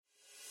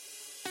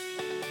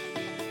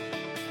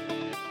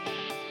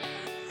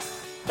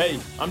Hey,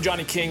 I'm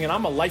Johnny King, and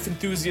I'm a life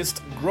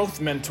enthusiast,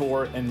 growth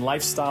mentor, and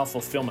lifestyle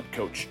fulfillment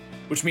coach,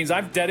 which means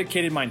I've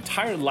dedicated my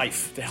entire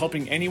life to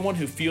helping anyone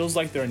who feels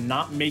like they're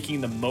not making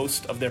the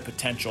most of their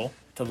potential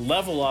to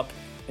level up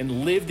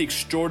and live the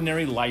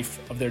extraordinary life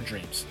of their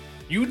dreams.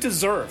 You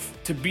deserve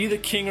to be the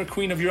king or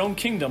queen of your own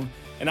kingdom,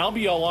 and I'll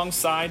be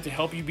alongside to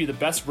help you be the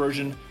best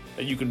version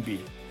that you can be.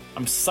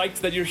 I'm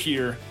psyched that you're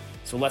here,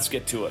 so let's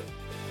get to it.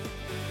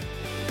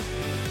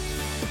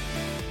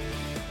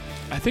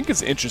 I think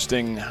it's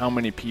interesting how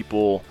many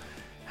people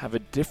have a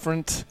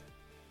different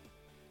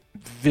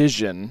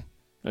vision,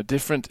 a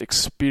different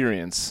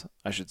experience,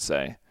 I should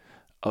say,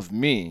 of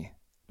me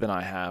than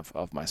I have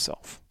of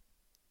myself.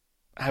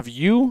 Have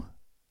you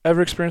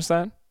ever experienced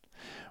that?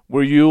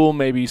 Where you'll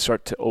maybe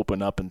start to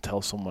open up and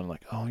tell someone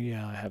like, oh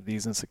yeah, I have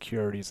these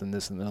insecurities and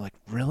this, and they're like,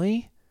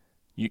 really?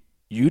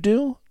 You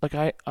do? Like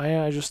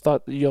I just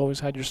thought that you always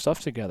had your stuff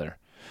together.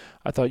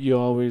 I thought you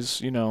always,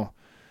 you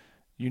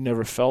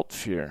never felt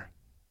fear.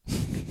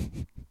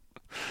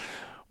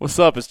 What's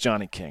up? It's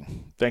Johnny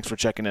King. Thanks for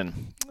checking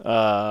in.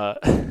 I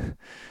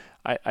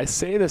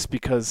say this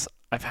because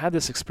I've had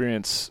this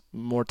experience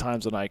more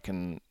times than I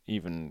can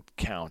even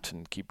count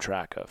and keep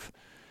track of.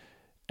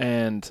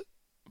 And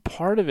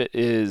part of it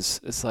is,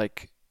 it's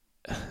like,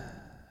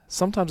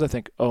 sometimes I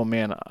think, oh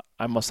man,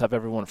 I must have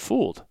everyone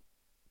fooled.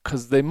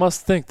 Because they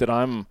must think that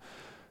I'm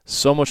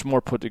so much more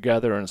put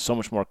together and so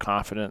much more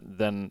confident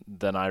than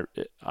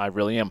I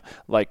really am.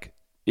 Like,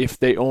 if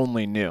they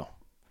only knew.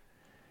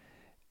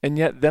 And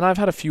yet, then I've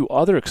had a few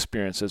other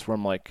experiences where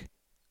I'm like,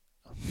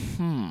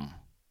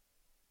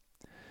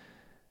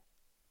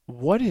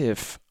 what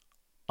if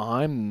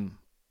I'm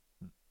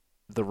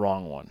the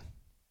wrong one?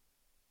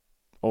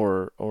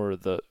 Or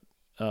the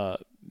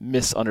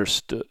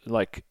misunderstood,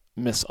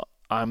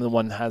 I'm the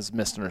one that has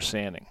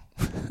misunderstanding.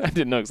 I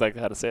didn't know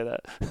exactly how to say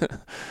that.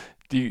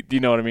 Do you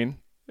know what I mean?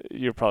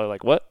 You're probably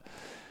like, what?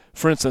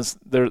 For instance,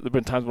 there have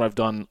been times when I've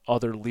done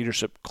other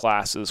leadership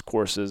classes,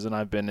 courses, and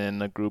I've been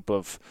in a group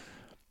of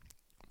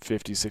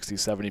 50, 60,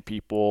 70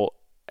 people,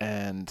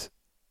 and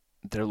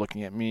they're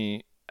looking at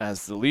me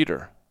as the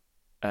leader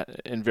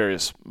in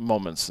various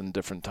moments and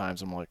different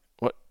times. I'm like,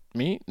 what,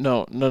 me?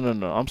 No.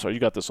 I'm sorry,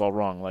 you got this all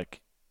wrong.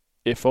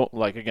 If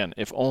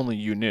only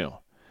you knew.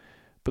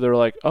 But they're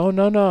like, oh,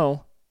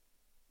 no.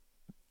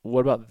 What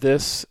about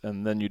this?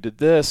 And then you did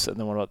this, and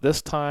then what about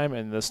this time?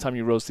 And this time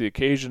you rose to the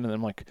occasion, and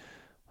I'm like,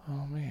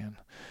 oh man.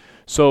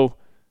 So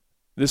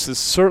this is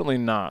certainly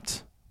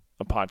not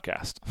a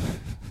podcast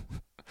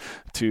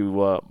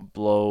to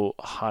blow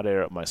hot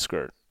air up my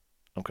skirt,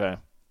 okay?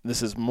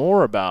 This is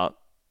more about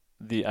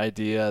the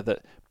idea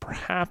that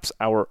perhaps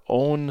our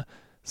own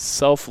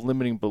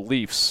self-limiting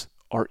beliefs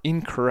are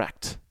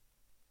incorrect,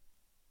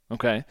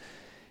 okay?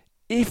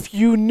 If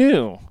you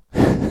knew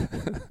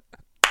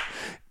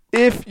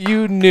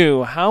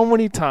how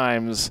many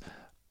times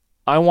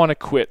I want to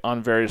quit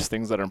on various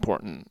things that are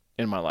important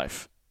in my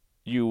life,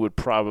 you would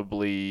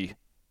probably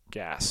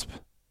gasp.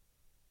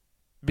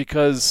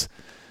 Because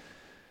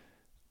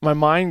my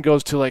mind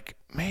goes to again,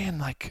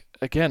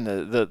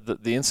 the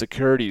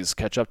insecurities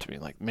catch up to me.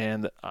 Like,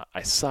 man,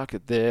 I suck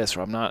at this,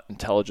 or I'm not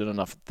intelligent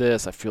enough at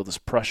this. I feel this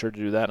pressure to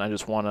do that, and I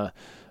just want to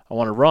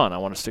run. I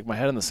want to stick my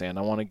head in the sand.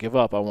 I want to give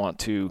up. I want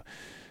to,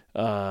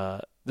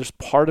 there's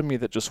part of me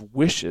that just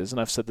wishes,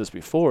 and I've said this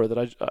before,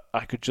 that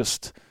I could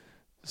just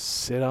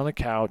sit on a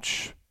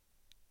couch,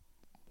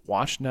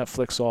 watch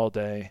Netflix all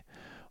day,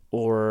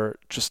 or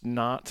just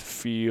not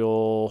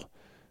feel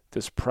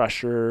this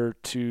pressure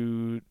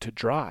to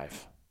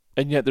drive.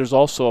 And yet there's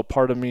also a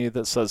part of me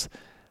that says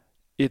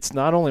it's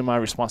not only my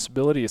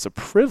responsibility, it's a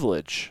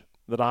privilege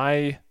that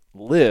I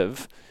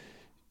live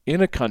in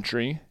a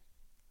country,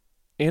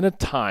 in a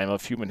time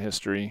of human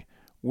history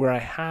where I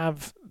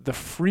have the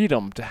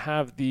freedom to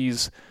have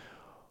these,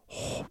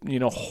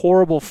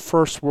 horrible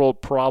first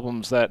world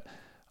problems that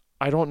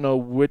I don't know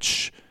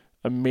which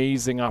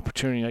amazing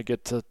opportunity I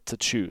get to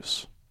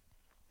choose.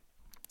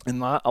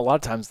 And a lot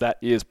of times that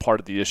is part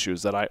of the issue,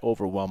 is that I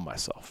overwhelm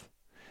myself.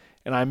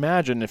 And I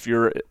imagine if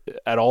you're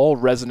at all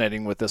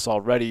resonating with this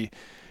already,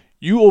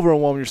 you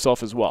overwhelm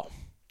yourself as well.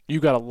 You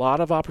got a lot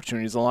of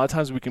opportunities. A lot of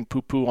times we can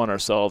poo-poo on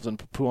ourselves and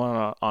poo-poo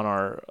on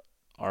our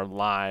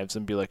lives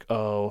and be like,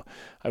 oh,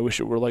 I wish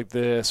it were like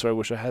this, or I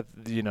wish I had,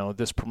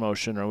 this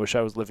promotion, or I wish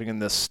I was living in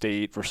this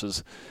state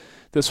versus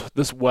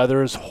this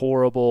weather is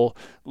horrible.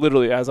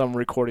 Literally, as I'm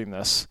recording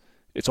this,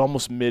 it's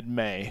almost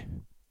mid-May,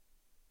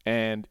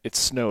 and it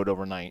snowed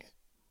overnight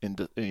in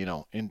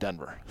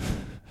Denver.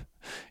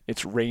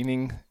 It's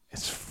raining.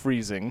 It's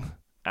freezing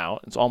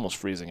out. It's almost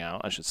freezing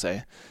out, I should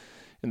say,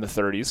 in the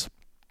 30s.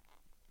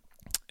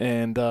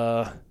 And,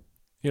 I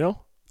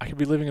could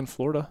be living in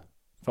Florida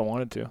if I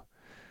wanted to.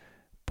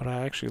 But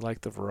I actually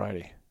like the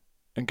variety.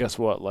 And guess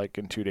what?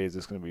 In 2 days,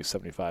 it's going to be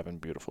 75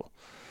 and beautiful.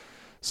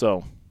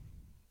 So,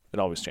 it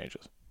always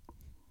changes.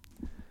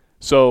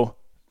 So,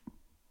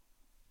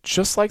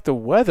 just like the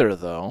weather,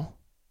 though,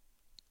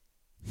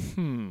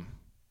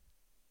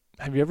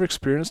 have you ever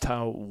experienced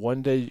how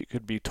one day you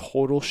could be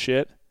total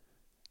shit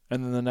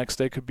and then the next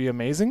day could be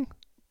amazing?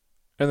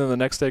 and then the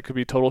next day could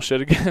be total shit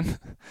again.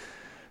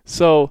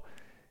 So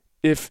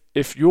if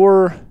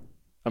you're,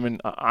 I mean,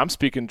 I'm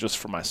speaking just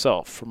for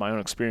myself, from my own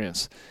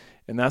experience,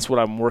 and that's what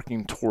I'm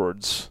working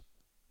towards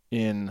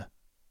in,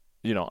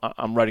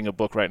 I'm writing a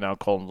book right now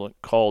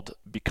called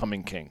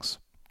Becoming Kings.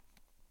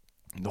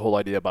 The whole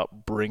idea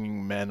about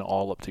bringing men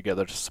all up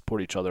together to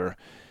support each other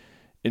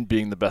in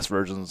being the best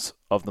versions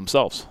of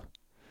themselves.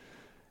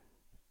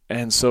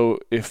 And so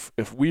if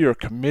we are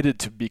committed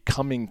to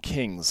becoming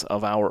kings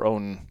of our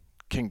own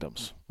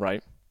kingdoms,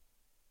 right?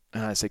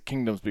 And I say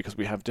kingdoms because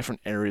we have different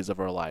areas of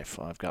our life.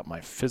 I've got my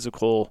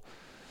physical,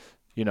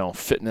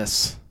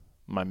 fitness,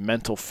 my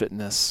mental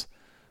fitness,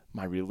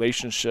 my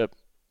relationship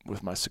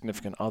with my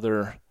significant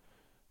other,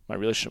 my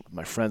relationship with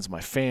my friends,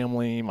 my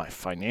family, my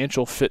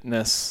financial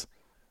fitness,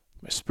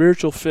 my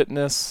spiritual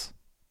fitness,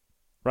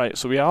 right?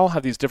 So we all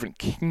have these different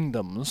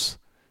kingdoms,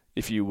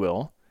 if you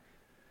will.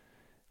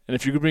 And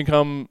if you could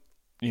become,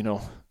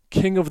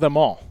 king of them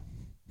all,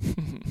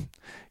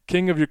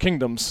 king of your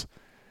kingdoms,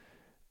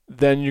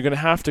 then you're going to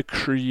have to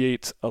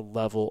create a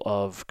level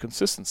of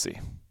consistency.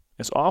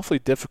 It's awfully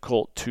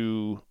difficult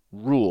to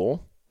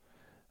rule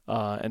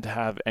and to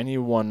have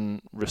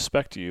anyone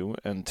respect you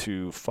and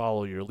to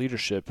follow your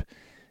leadership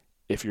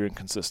if you're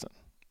inconsistent.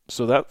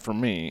 So that, for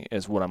me,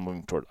 is what I'm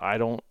moving toward. I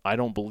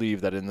don't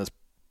believe that in this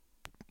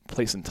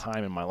place and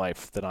time in my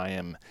life that I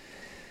am,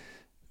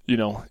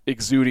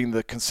 exuding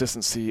the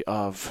consistency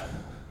of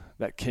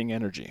that king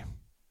energy.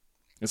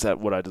 Is that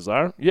what I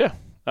desire? Yeah,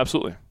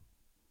 absolutely.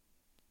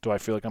 Do I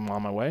feel like I'm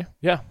on my way?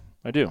 Yeah,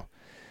 I do.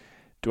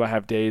 Do I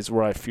have days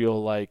where I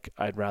feel like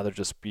I'd rather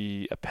just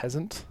be a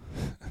peasant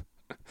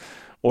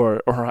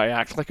or I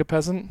act like a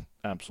peasant?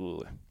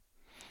 Absolutely.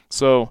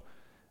 So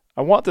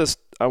I want this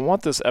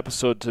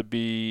episode to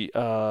be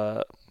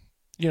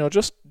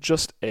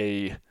just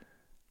a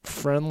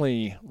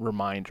friendly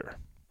reminder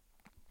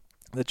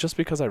that just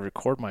because I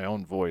record my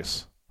own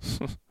voice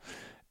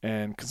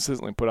and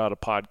consistently put out a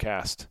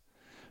podcast,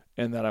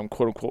 and that I'm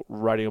quote unquote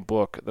writing a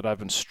book that I've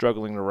been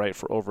struggling to write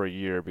for over a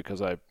year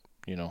because I,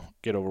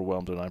 get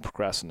overwhelmed and I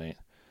procrastinate,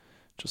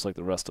 just like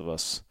the rest of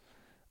us,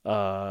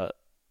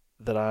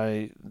 that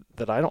I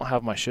don't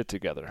have my shit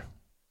together,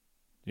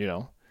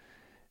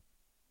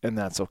 and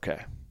that's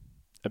okay.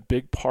 A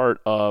big part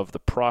of the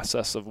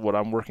process of what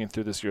I'm working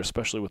through this year,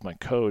 especially with my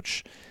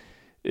coach,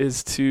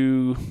 is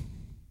to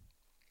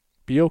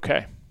be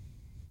okay.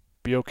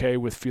 Be okay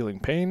with feeling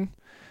pain.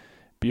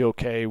 Be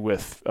okay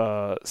with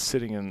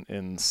sitting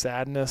in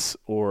sadness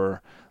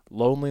or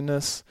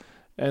loneliness,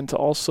 and to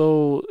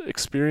also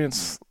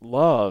experience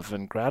love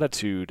and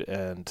gratitude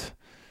and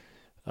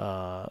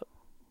all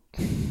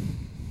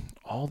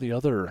the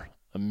other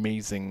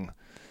amazing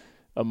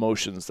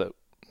emotions that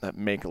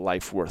make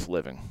life worth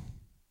living.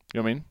 You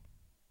know what I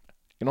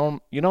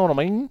mean? You know what I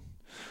mean?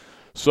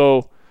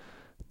 So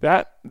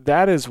that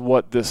is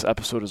what this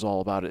episode is all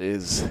about.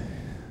 Is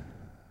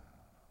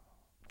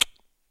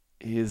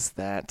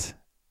that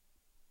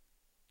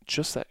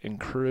just that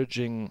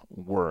encouraging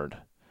word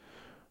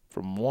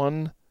from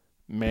one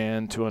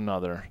man to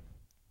another,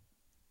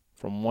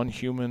 from one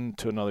human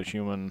to another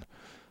human,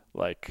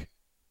 like,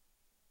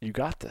 you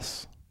got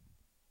this.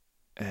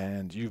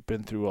 And you've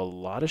been through a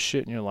lot of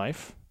shit in your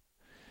life,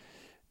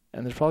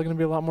 and there's probably going to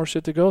be a lot more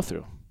shit to go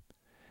through.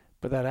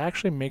 But that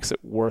actually makes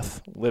it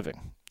worth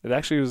living. It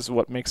actually is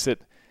what makes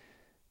it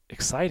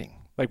exciting.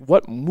 Like,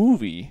 what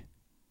movie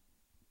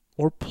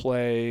or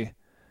play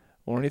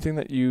or anything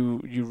that you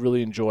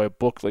really enjoy, a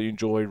book that you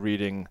enjoy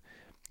reading,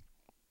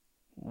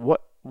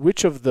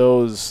 which of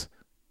those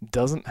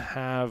doesn't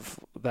have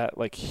that,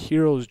 like,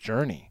 hero's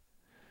journey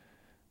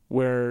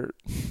where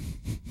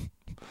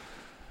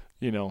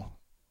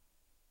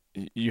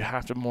you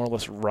have to more or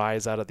less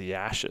rise out of the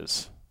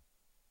ashes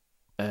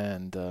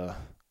and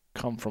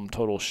come from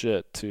total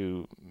shit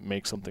to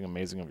make something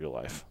amazing of your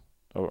life,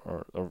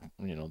 or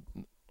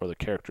the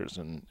characters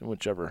in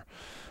whichever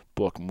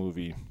book,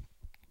 movie,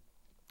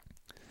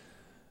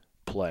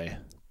 play.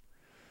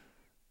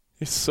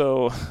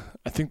 So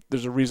I think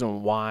there's a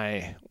reason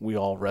why we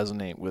all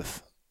resonate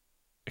with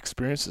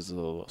experiences of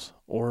those,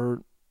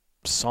 or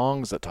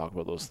songs that talk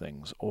about those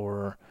things,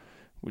 or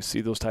we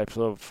see those types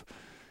of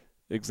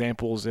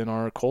examples in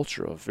our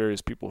culture of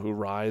various people who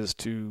rise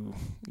to,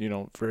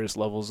 various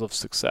levels of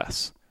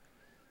success.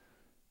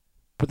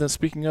 But then,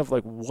 speaking of,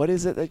 like, what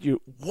is it that you're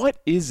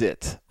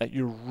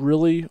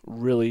really,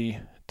 really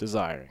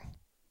desiring?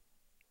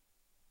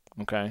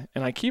 Okay?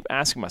 And I keep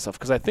asking myself,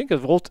 because I think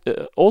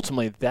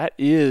ultimately that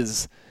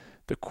is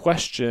the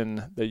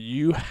question that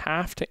you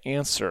have to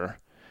answer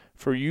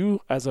for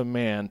you as a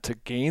man to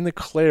gain the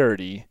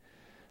clarity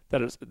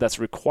that's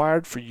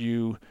required for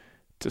you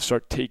to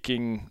start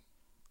taking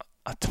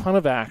a ton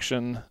of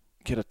action,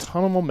 get a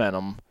ton of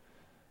momentum.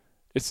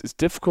 It's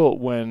difficult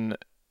when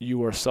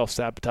you are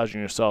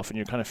self-sabotaging yourself and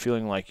you're kind of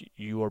feeling like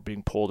you are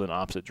being pulled in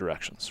opposite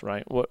directions,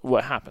 right?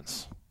 What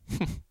happens?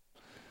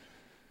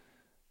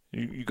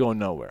 you go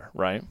nowhere,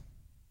 right?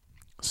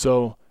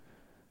 So,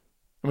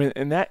 I mean,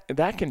 and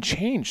that can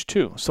change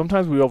too.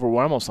 Sometimes we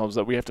overwhelm ourselves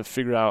that we have to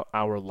figure out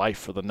our life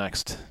for the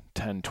next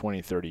 10,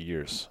 20, 30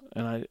 years.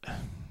 And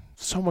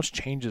so much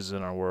changes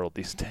in our world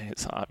these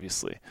days,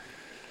 obviously.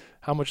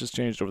 How much has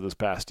changed over this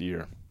past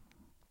year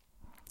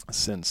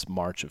since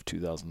March of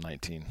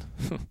 2019?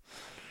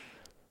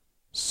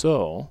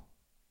 So,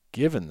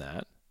 given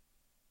that,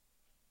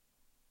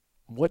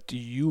 what do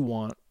you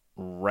want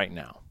right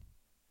now?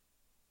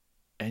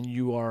 And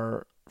you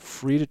are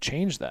free to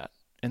change that.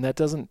 And that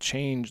doesn't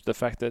change the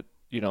fact that,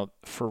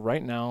 for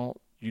right now,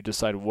 you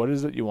decide what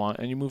is it you want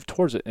and you move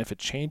towards it. And if it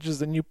changes,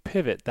 then you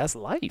pivot. That's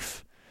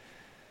life,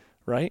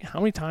 right? How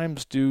many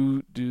times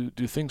do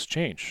things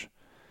change?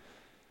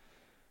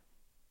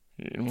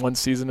 In one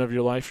season of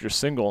your life, you're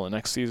single. The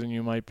next season,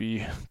 you might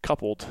be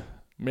coupled,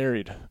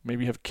 married.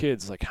 Maybe you have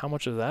kids. Like, how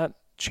much of that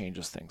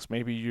changes things?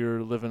 Maybe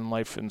you're living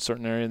life in a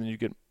certain area and then you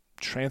get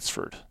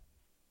transferred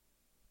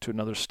to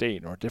another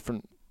state or a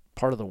different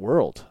part of the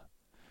world.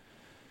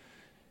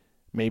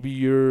 Maybe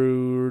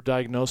you're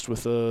diagnosed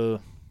with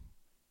a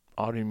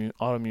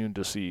autoimmune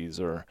disease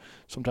or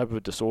some type of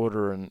a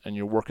disorder and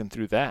you're working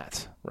through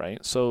that,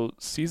 right? So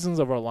seasons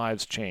of our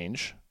lives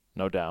change,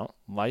 no doubt.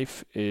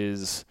 Life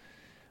is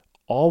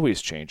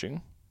always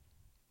changing.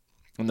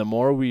 And the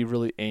more we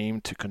really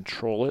aim to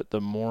control it, the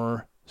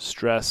more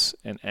stress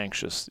and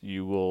anxious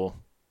you will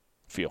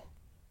feel.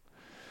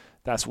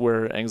 That's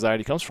where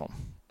anxiety comes from,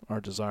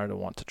 our desire to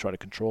want to try to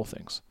control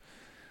things.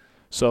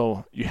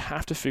 So you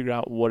have to figure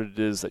out what it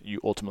is that you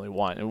ultimately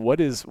want. And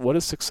what is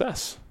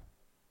success?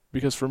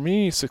 Because for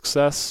me,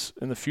 success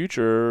in the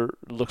future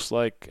looks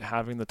like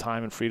having the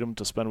time and freedom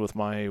to spend with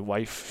my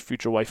wife,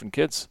 future wife and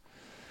kids.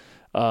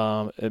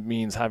 It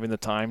means having the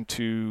time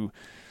to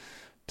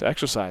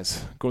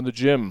exercise, go in the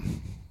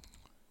gym,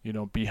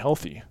 be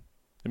healthy.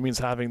 It means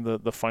having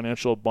the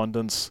financial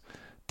abundance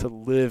to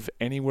live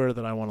anywhere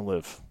that I want to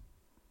live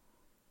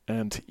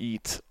and to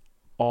eat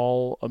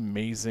all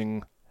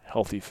amazing,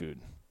 healthy food.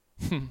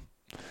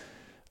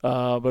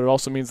 But it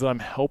also means that I'm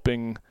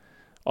helping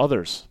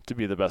others to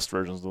be the best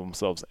versions of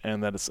themselves,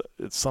 and that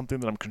it's something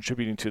that I'm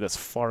contributing to that's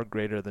far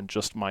greater than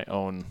just my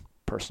own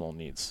personal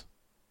needs,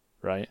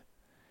 right?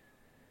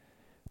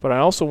 But I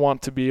also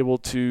want to be able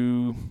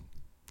to,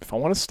 if I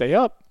want to stay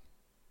up,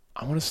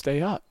 I want to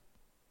stay up.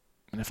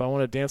 And if I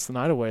want to dance the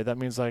night away, that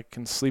means I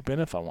can sleep in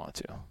if I want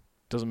to.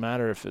 Doesn't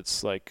matter if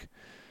it's like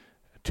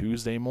a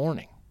Tuesday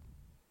morning.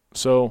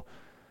 So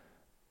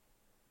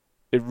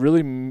it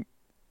really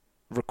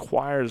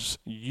requires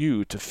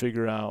you to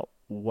figure out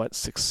what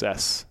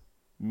success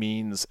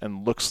means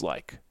and looks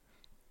like.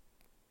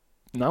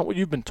 Not what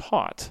you've been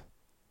taught,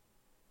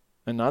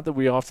 and not that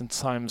we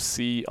oftentimes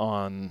see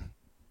on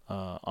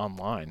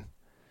online.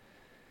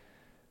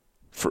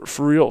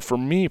 For real, for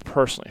me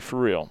personally, for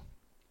real,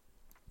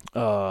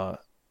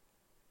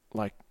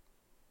 like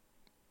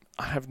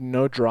I have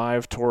no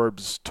drive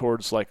towards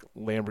like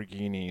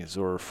Lamborghinis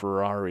or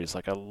Ferraris.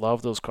 Like I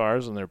love those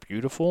cars and they're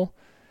beautiful,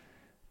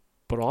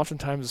 but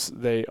oftentimes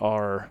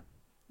they're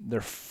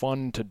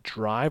fun to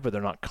drive, but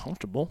they're not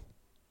comfortable,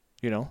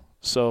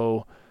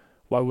 So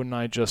why wouldn't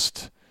I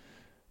just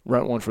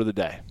rent one for the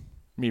day?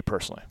 Me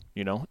personally,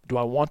 Do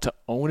I want to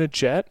own a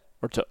jet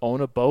or to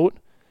own a boat?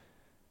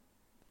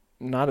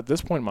 Not at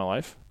this point in my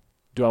life.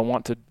 Do I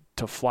want to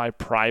fly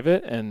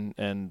private and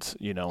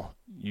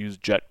use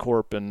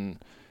JetCorp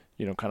and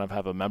kind of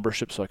have a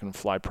membership so I can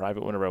fly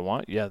private whenever I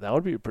want? Yeah, that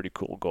would be a pretty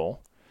cool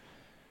goal.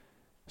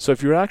 So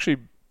if you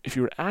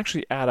would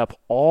actually add up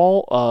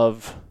all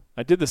of,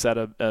 I did this at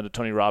a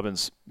Tony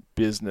Robbins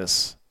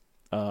business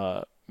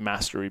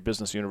mastery,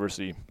 business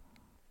university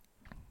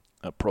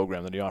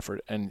program that he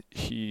offered, and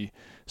he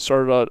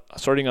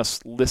starting us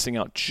listing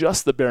out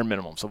just the bare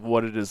minimums of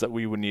what it is that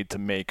we would need to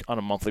make on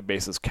a monthly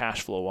basis,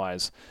 cash flow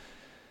wise,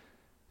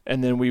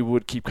 and then we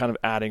would keep kind of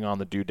adding on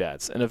the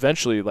doodads, and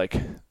eventually, like,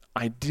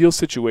 ideal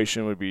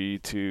situation would be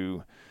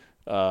to,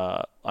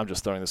 I'm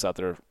just throwing this out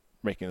there,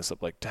 making this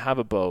up, like to have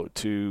a boat,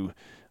 to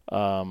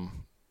rent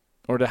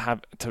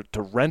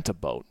a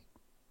boat,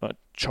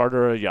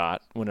 charter a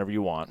yacht whenever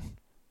you want,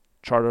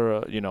 charter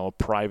a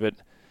private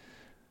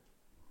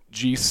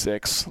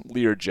G6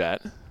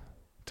 Learjet,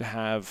 to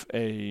have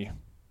a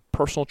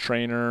personal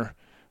trainer,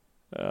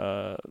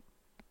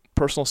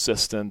 personal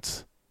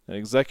assistant, an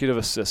executive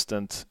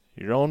assistant,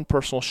 your own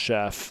personal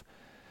chef,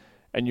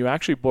 and you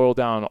actually boil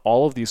down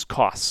all of these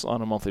costs on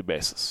a monthly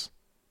basis.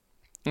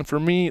 And for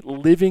me,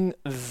 living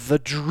the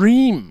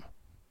dream,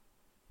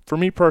 for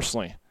me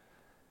personally,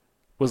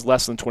 was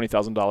less than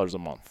 $20,000 a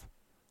month,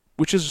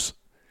 which is,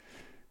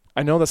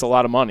 I know that's a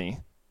lot of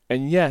money,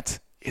 and yet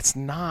it's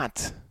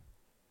not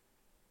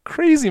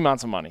crazy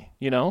amounts of money,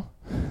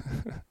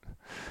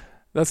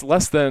 That's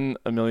less than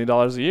 $1 million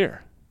a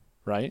year,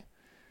 right?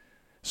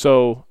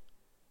 So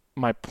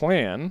my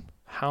plan,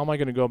 how am I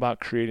going to go about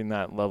creating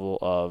that level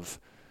of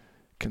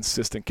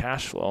consistent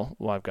cash flow?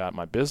 Well, I've got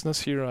my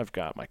business here. I've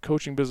got my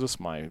coaching business,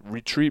 my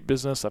retreat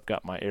business. I've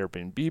got my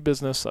Airbnb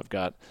business. I've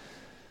got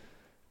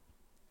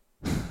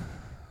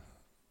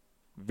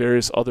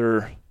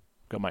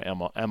got my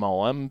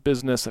MLM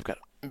business. I've got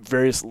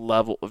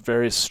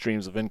various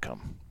streams of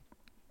income.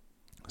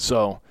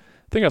 So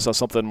think I saw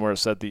something where it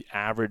said the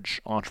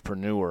average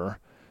entrepreneur,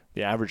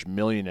 the average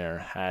millionaire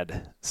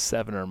had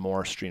 7 or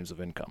more streams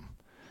of income.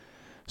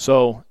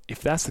 So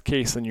if that's the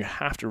case, then you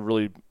have to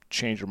really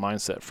change your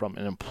mindset from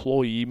an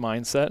employee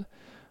mindset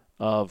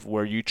of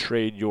where you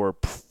trade your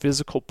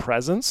physical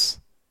presence,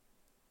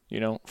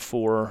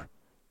 for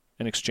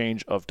an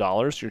exchange of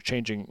dollars. You're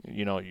changing,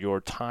 your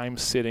time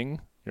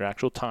sitting, your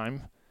actual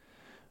time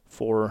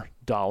for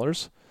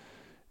dollars,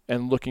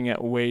 and looking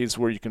at ways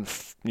where you can,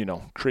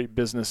 create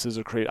businesses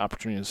or create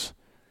opportunities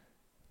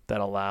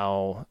that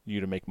allow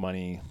you to make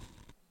money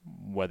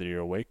whether you're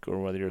awake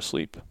or whether you're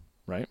asleep,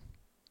 right?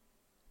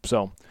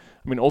 So,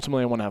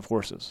 ultimately I want to have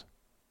horses.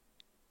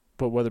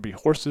 But whether it be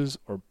horses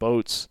or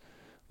boats,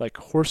 like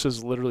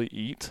horses literally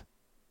eat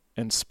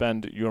and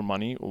spend your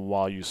money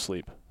while you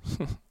sleep.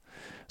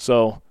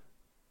 So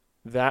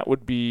that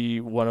would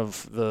be one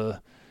of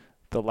the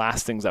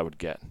last things I would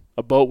get.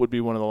 A boat would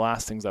be one of the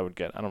last things I would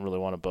get. I don't really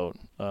want a boat.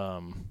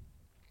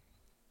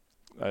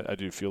 I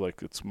do feel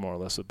like it's more or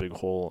less a big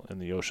hole in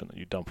the ocean that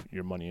you dump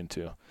your money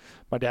into.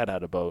 My dad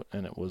had a boat,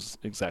 and it was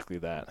exactly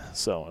that.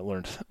 So I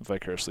learned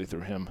vicariously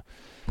through him.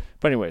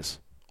 But anyways,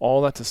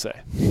 all that to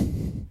say,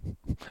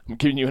 I'm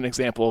giving you an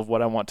example of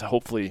what I want to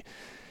hopefully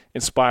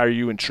inspire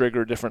you and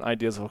trigger different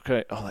ideas.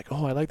 Okay, I like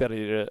that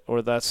idea,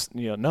 or that's,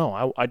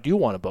 no, I do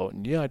want a boat,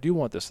 and I do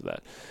want this or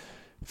that.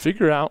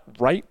 Figure out,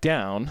 write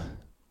down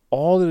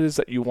all it is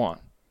that you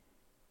want.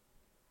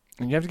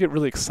 And you have to get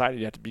really excited.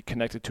 You have to be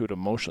connected to it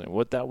emotionally,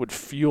 what that would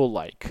feel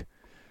like.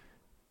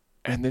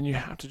 And then you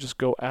have to just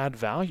go add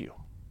value.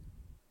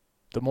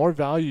 The more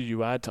value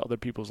you add to other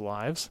people's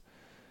lives,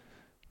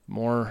 the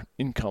more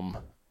income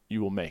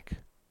you will make.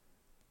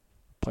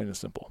 Plain and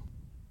simple.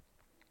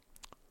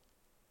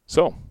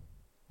 So,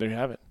 there you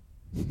have it.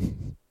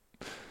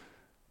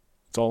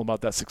 It's all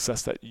about that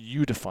success that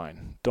you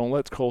define. Don't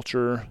let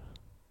culture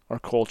or,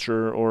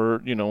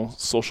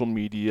 social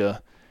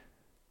media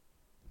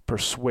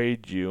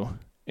persuade you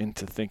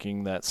into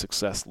thinking that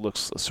success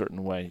looks a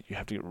certain way. You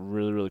have to get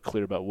really, really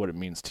clear about what it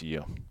means to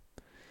you.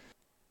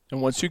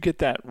 And once you get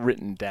that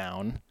written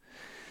down,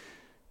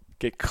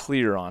 get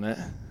clear on it,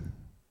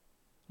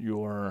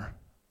 your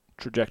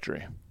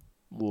trajectory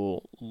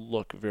will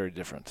look very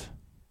different.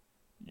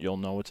 You'll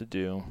know what to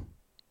do,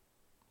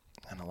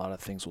 and a lot of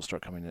things will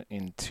start coming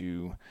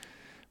into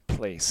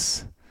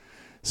place.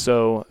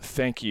 So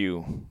thank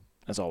you,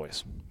 as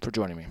always, for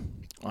joining me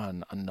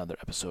on another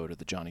episode of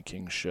The Johnny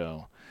King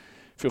Show.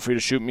 Feel free to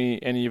shoot me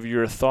any of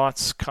your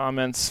thoughts,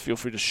 comments. Feel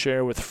free to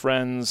share with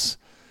friends.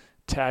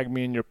 Tag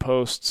me in your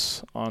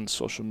posts on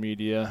social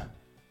media.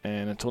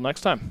 And until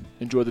next time,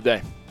 enjoy the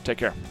day. Take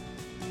care.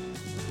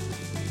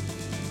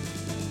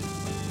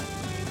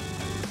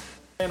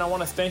 And I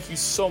want to thank you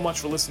so much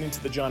for listening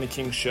to The Johnny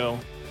King Show.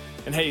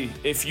 And hey,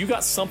 if you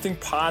got something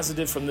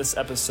positive from this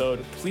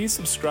episode, please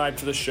subscribe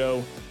to the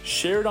show,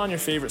 share it on your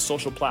favorite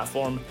social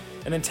platform,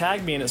 and then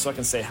tag me in it so I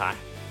can say hi.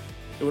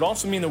 It would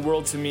also mean the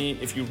world to me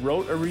if you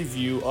wrote a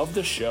review of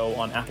the show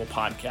on Apple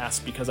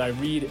Podcasts, because I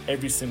read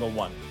every single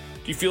one.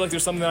 Do you feel like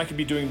there's something that I could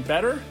be doing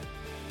better?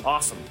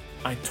 Awesome.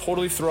 I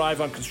totally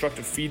thrive on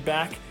constructive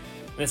feedback,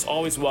 and it's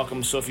always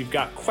welcome. So if you've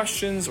got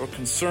questions or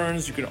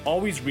concerns, you can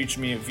always reach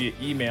me via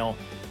email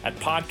at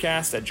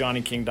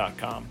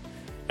podcast@johnnyking.com.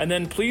 And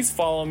then please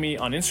follow me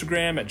on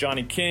Instagram at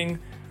Johnny King,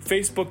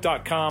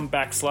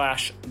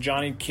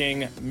 Facebook.com/Johnny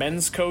King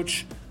Men's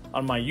Coach,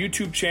 on my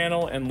YouTube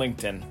channel and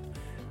LinkedIn.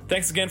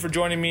 Thanks again for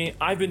joining me.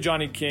 I've been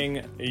Johnny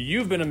King.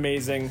 You've been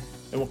amazing,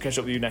 and we'll catch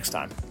up with you next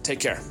time. Take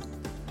care.